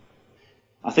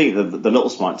 I think the little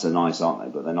smites are nice, aren't they?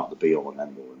 But they're not the be all and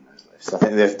end all in those lists. I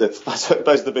think I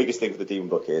suppose the biggest thing for the Demon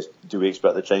book is: do we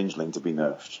expect the Changeling to be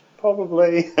nerfed?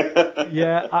 Probably.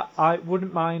 Yeah, I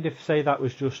wouldn't mind if, say, that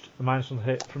was just a -1 to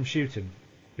hit from shooting,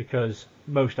 because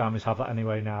most armies have that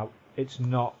anyway now. It's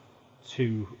not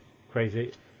too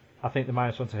crazy. I think the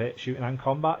 -1 to hit shooting and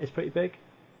combat is pretty big.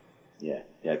 Yeah,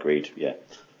 agreed. Yeah.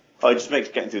 It just makes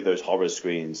getting through those horror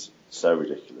screens so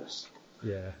ridiculous.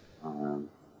 Yeah.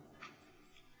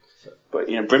 But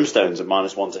Brimstones at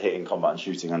 -1 to hit in combat and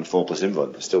shooting and 4+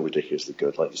 invuln are still ridiculously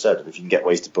good, like you said. And if you can get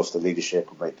ways to buff the leadership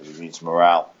and make them immune to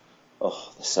morale, they're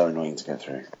so annoying to get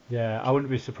through. Yeah, I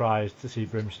wouldn't be surprised to see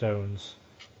Brimstones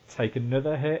take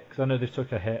another hit, because I know they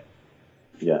took a hit.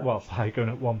 Yeah. Well, by going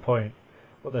at 1 point,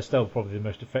 but they're still probably the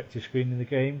most effective screen in the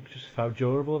game, just how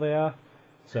durable they are.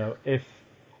 So if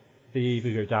they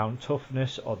either go down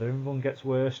toughness or their invuln gets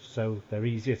worse, so they're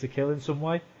easier to kill in some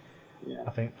way. Yeah.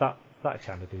 I think that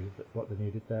kind of do what they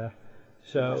needed there.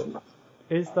 So,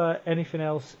 is there anything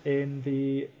else in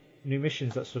the new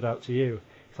missions that stood out to you?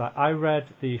 It's like I read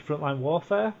the Frontline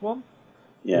Warfare one,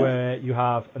 where you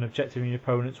have an objective in your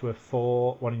opponent's worth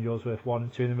 4, one in yours worth 1,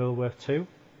 and 2 in the middle worth 2.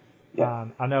 Yeah.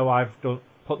 And I know I've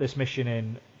put this mission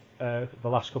in the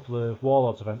last couple of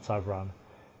Warlords events I've run,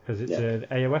 because it's an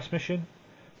AOS mission.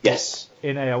 Yes.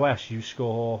 In AOS, you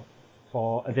score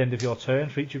at the end of your turn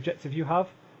for each objective you have.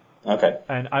 Okay.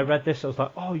 And I read this, I was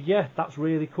like, oh yeah, that's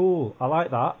really cool, I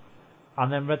like that.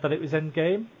 And then read that it was end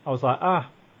game. I was like,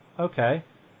 okay.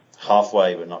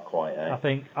 Halfway, but not quite, eh? I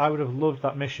think I would have loved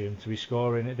that mission to be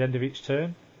scoring at the end of each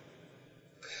turn.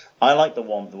 I like the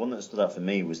one that stood out for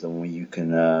me was the one where you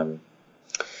can...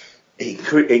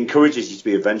 it encourages you to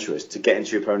be adventurous. To get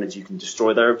into your opponents, you can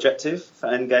destroy their objective for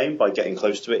end game by getting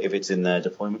close to it if it's in their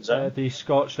deployment zone. The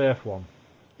Scorched Earth one.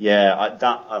 Yeah,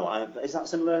 is that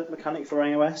similar mechanic for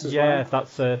AOS as well? Yeah,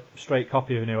 that's a straight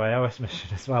copy of a new AOS mission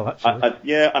as well, actually.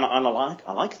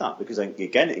 I like that because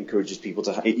again it encourages people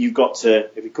to. If you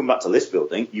come back to list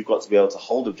building, you've got to be able to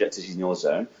hold objectives in your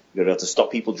zone. You've got to be able to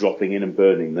stop people dropping in and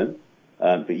burning them.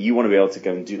 But you want to be able to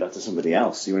go and do that to somebody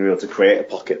else. You want to be able to create a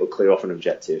pocket or clear off an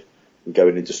objective and go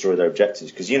in and destroy their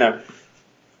objectives. Because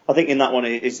I think in that one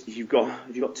have you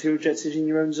got 2 objectives in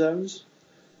your own zones?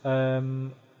 I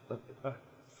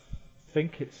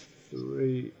think it's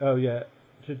 3. Oh yeah.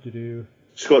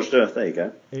 Scorched Earth. There you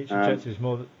go. Each objective is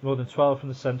more than 12 from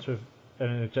the centre of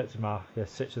an objective marker,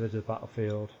 6 of the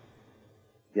battlefield.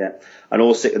 Yeah, and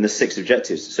there's 6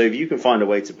 objectives. So if you can find a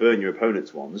way to burn your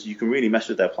opponent's ones, you can really mess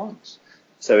with their plans.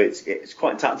 So it's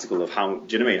quite tactical of how.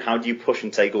 Do you know what I mean? How do you push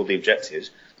and take all the objectives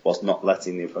whilst not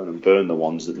letting the opponent burn the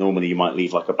ones that normally you might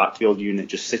leave like a backfield unit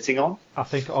just sitting on? I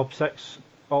think OBSEC's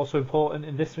also important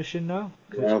in this mission now.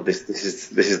 Well, this is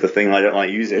the thing I don't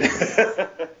like using.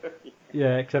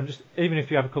 Yeah, because even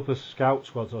if you have a couple of scout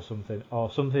squads or something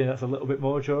that's a little bit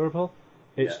more durable,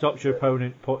 it stops your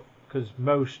opponent because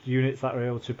most units that are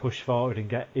able to push forward and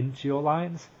get into your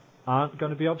lines aren't going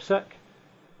to be OBSEC.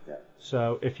 Yeah.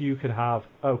 So if you can have,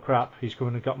 oh crap, he's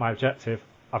coming and got my objective,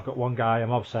 I've got one guy, I'm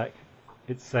OBSEC,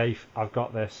 it's safe, I've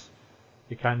got this,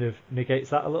 it kind of negates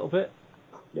that a little bit.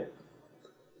 Yeah.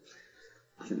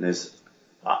 I think there's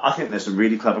I think there's some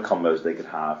really clever combos they could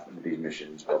have with these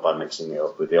missions by mixing it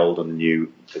up with the old and the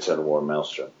new Eternal War and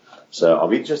Maelstrom. So I'll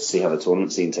be interested to see how the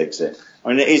tournament scene takes it. I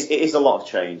mean, it is a lot of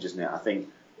change, isn't it? I think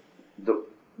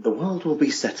the world will be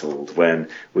settled when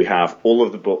we have all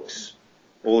of the books,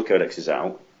 all the codexes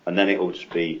out, and then it will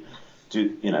just be,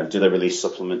 do they release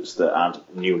supplements that add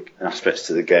new aspects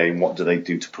to the game? What do they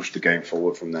do to push the game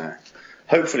forward from there?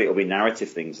 Hopefully it'll be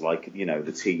narrative things like,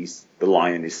 the tease, the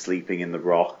lion is sleeping in the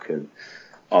rock, and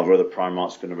are other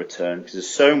Primarchs going to return? Because there's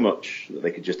so much that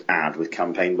they could just add with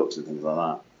campaign books and things like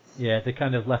that. Yeah, they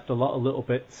kind of left a lot of little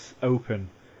bits open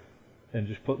and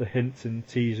just put the hints and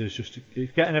teasers just to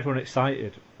getting everyone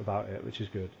excited about it, which is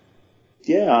good.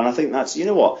 Yeah, and I think that's,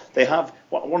 they have,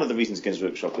 one of the reasons Games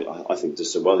Workshop, I think,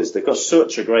 does so well is they've got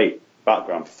such a great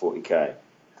background for 40k.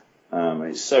 And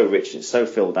it's so rich and it's so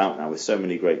filled out now with so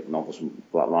many great novels from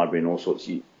Black Library and all sorts.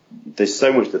 There's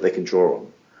so much that they can draw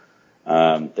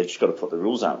on. They've just got to put the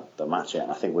rules out that match it,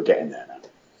 and I think we're getting there now.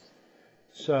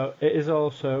 So it is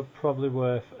also probably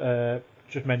worth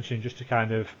just mentioning, just to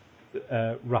kind of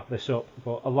wrap this up,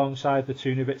 but alongside the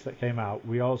 2 new bits that came out,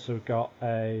 we also got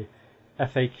a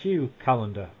FAQ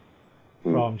calendar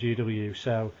from GW.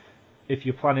 So if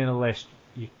you're planning a list,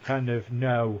 you kind of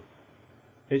know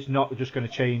it's not just going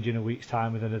to change in a week's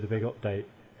time with another big update,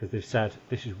 because they've said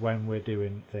this is when we're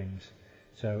doing things.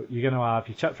 So you're going to have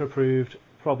your chapter approved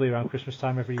probably around Christmas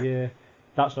time every year.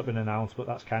 That's not been announced, but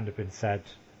that's kind of been said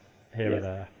here or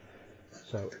there.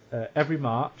 So every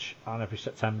March and every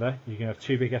September you're going to have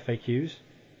 2 big FAQs,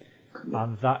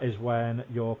 and that is when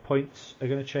your points are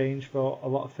going to change for a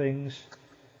lot of things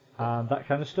and that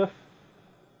kind of stuff.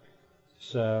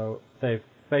 So they've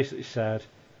basically said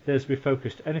there's to be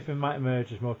focused. Anything might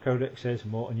emerge as more codexes,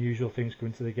 more unusual things come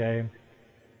into the game.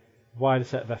 Wider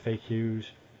set of FAQs.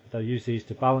 They'll use these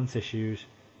to balance issues.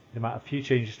 They might have few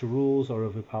changes to rules or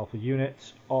over powerful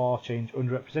units, or change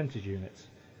underrepresented units.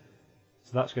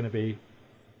 So that's going to be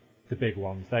the big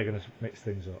ones. They're going to mix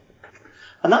things up.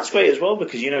 And that's great as well,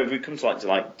 because if we come to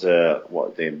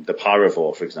the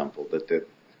Pyrovore, for example,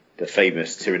 the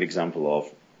famous Tyranid example of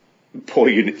poor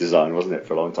unit design, wasn't it,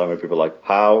 for a long time? Where people were like,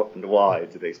 how and why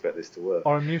did they expect this to work?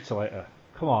 Or a Mutilator.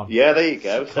 Come on. Yeah, there you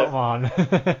go. Come on.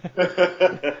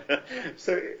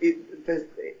 So,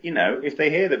 if they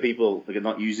hear that people are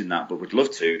not using that but would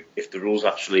love to, if the rules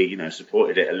actually,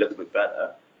 supported it a little bit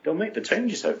better, they'll make the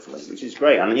changes, hopefully, which is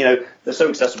great. And, they're so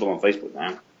accessible on Facebook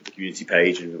now, the community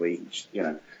page, and we,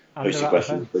 post your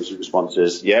questions, post your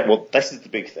responses. Yeah, well, this is the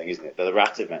big thing, isn't it? They're the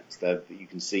rat events. You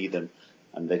can see them,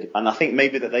 and I think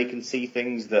maybe that they can see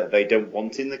things that they don't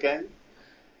want in the game.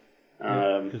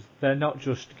 Because they're not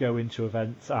just going to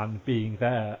events and being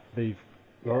there.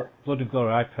 Blood and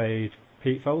Glory, I played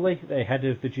Pete Foley, the head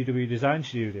of the GW Design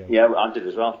Studio. Yeah, I did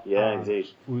as well. Yeah, indeed.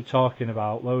 We were talking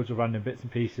about loads of random bits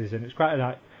and pieces, and it's quite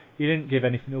a he didn't give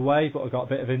anything away, but I got a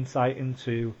bit of insight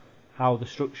into how the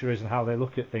structure is and how they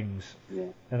look at things. Yeah.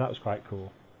 And that was quite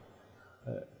cool.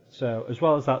 So, as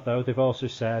well as that, though, they've also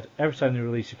said every time they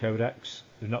release a codex,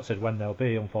 they've not said when they'll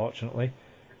be, unfortunately.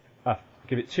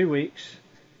 Give it 2 weeks.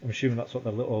 I'm assuming that's what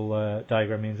the little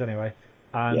diagram means anyway.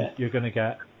 And you're going to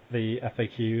get the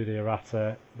FAQ, the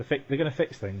errata. They're going to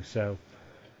fix things. So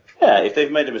yeah, if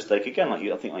they've made a mistake again, like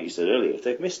you said earlier, if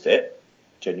they've missed it,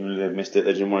 genuinely they've missed it,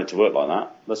 they didn't want it to work like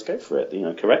that, let's go for it.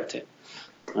 Correct it.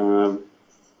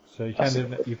 So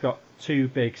you've got 2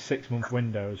 big 6-month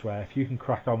windows where if you can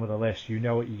crack on with a list, you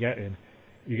know what you're getting.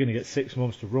 You're going to get 6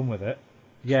 months to run with it.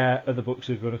 Yeah, other books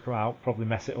are going to come out, probably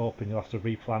mess it up, and you'll have to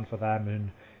replan for them,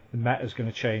 and the meta's going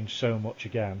to change so much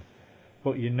again.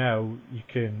 But you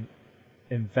can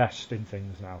invest in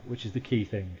things now, which is the key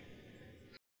thing.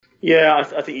 Yeah,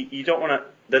 I think you don't want to.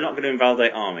 They're not going to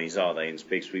invalidate armies, are they, in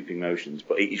big sweeping motions?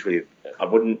 But equally, I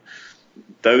wouldn't.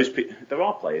 There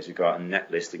are players who go out and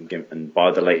net list and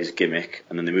buy the latest gimmick,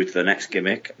 and then they move to the next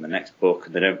gimmick and the next book,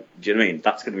 and they don't. Do you know what I mean?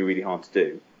 That's going to be really hard to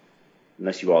do,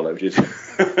 unless you are loaded.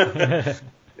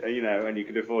 And you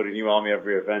can afford a new army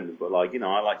every event. But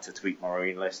I like to tweak my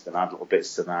marine list and add little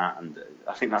bits to that, and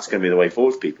I think that's going to be the way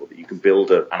forward for people. That you can build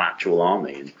an actual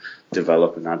army and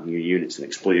develop and add new units and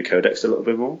exploit your codex a little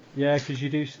bit more. Yeah, because you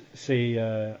do see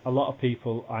a lot of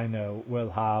people I know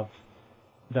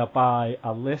they'll buy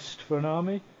a list for an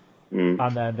army,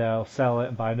 and then they'll sell it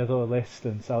and buy another list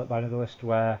and sell it by another list.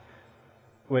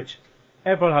 Which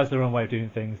everyone has their own way of doing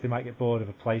things. They might get bored of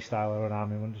a play style or an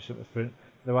army and want to do something different.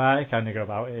 The way I kind of go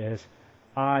about it is,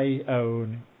 I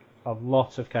own a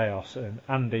lot of Chaos, and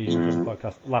Andy, who does the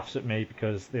podcast, laughs at me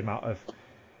because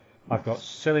I've got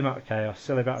silly amount of Chaos,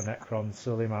 silly amount of Necrons,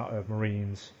 silly amount of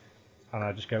Marines, and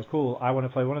I just go, cool, I want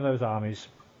to play one of those armies.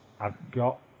 I've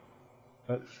got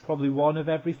probably one of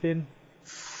everything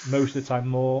most of the time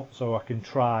more, so I can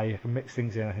mix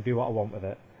things in, I can do what I want with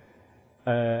it,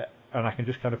 and I can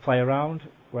just kind of play around.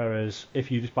 Whereas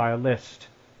if you just buy a list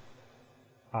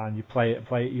and you play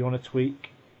it, you want to tweak,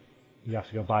 you have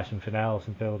to go buy something else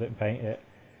and build it and paint it,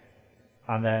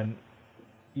 and then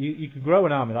you can grow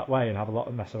an army that way and have a lot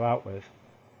to mess about with.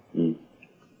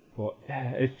 But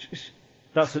yeah, it's just,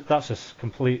 that's a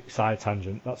complete side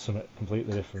tangent. That's something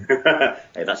completely different.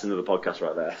 Hey, that's another podcast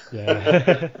right there.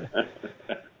 Yeah.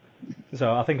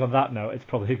 So I think on that note, it's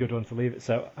probably a good one to leave it.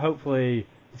 So hopefully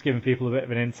it's given people a bit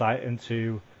of an insight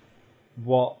into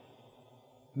what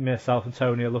myself and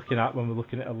Tony are looking at when we're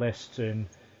looking at a list and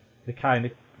the kind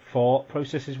of thought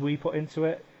processes we put into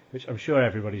it, which I'm sure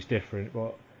everybody's different,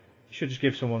 but you should just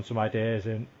give someone some ideas,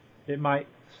 and it might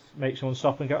make someone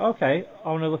stop and go, okay, I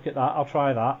want to look at that, I'll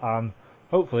try that, and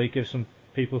hopefully give some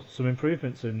people some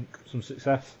improvements and some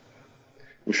success.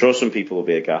 I'm sure some people will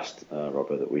be aghast,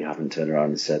 Robert, that we haven't turned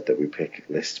around and said that we pick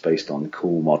lists based on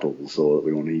cool models, or that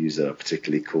we want to use a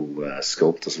particularly cool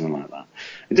sculpt or something like that.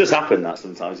 It does happen that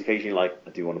sometimes. Occasionally,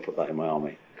 I do want to put that in my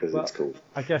army because it's cool.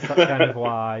 I guess that's kind of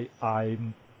why I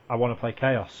want to play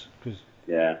Chaos, because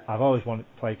I've always wanted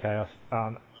to play Chaos,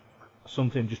 and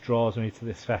something just draws me to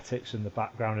the aesthetics and the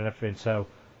background and everything. So,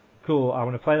 cool, I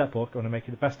want to play that book, I want to make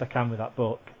it the best I can with that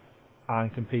book,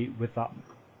 and compete with that,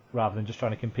 rather than just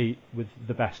trying to compete with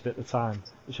the best at the time,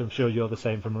 which I'm sure you're the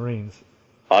same for Marines.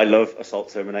 I love Assault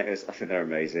Terminators. I think they're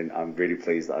amazing. I'm really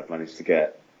pleased that I've managed to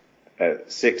get 6th,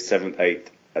 7th, 8th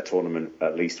a tournament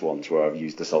at least once where I've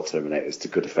used Assault Terminators to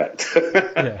good effect.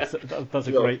 Yeah, that's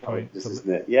a great point. Isn't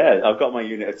it? Yeah, I've got my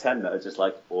unit of 10 that are just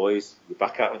like, boys, we're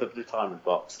back out of the retirement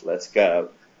box. Let's go.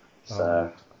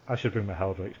 So I should bring my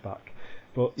Heldrakes back.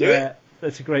 But yeah,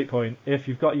 that's a great point. If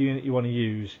you've got a unit you want to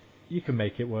use, you can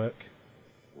make it work.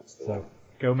 So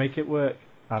go make it work.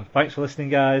 And thanks for listening,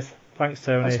 guys. Thanks,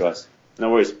 Tony. Thanks, guys.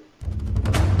 No worries.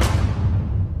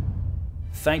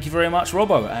 Thank you very much,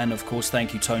 Robbo. And of course,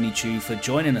 thank you, Tony Chu, for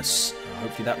joining us.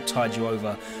 Hopefully that will tide you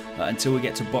over until we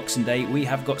get to Boxing Day. We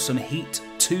have got some Heat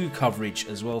 2 coverage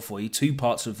as well for you. 2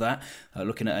 parts of that.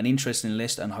 Looking at an interesting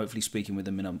list and hopefully speaking with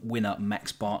the winner,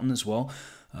 Max Barton, as well.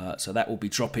 So that will be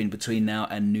dropping between now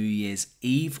and New Year's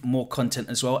Eve. More content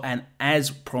as well. And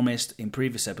as promised in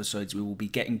previous episodes, we will be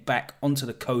getting back onto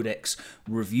the Codex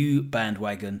review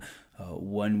bandwagon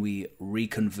when we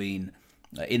reconvene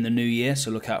in the new year. So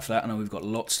look out for that. I know we've got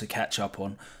lots to catch up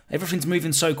on. Everything's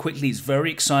moving so quickly. It's very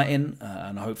exciting.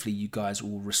 And hopefully you guys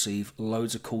will receive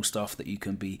loads of cool stuff that you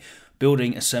can be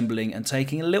building, assembling, and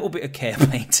taking a little bit of care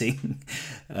painting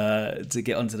to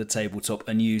get onto the tabletop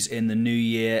and use in the new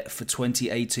year for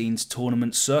 2018's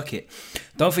tournament circuit.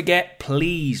 Don't forget,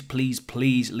 please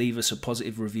leave us a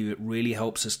positive review. It really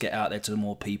helps us get out there to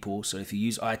more people. So if you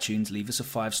use iTunes, leave us a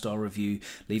 5-star review,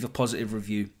 leave a positive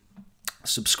review,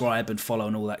 subscribe and follow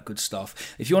and all that good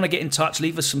stuff. If you want to get in touch,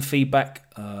 leave us some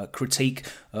feedback, critique,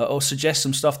 or suggest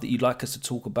some stuff that you'd like us to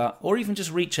talk about, or even just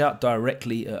reach out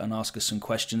directly and ask us some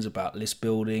questions about list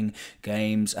building,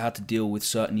 games, how to deal with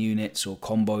certain units or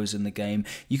combos in the game.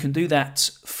 You can do that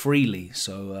freely.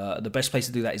 So the best place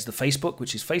to do that is the Facebook,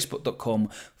 which is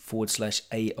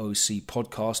facebook.com/AOC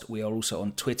podcast. We are also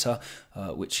on Twitter,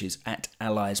 which is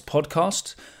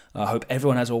 @AlliesPodcast. I hope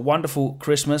everyone has a wonderful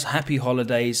Christmas, happy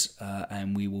holidays,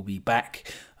 and we will be back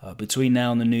between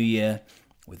now and the new year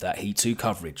with that Heat 2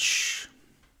 coverage.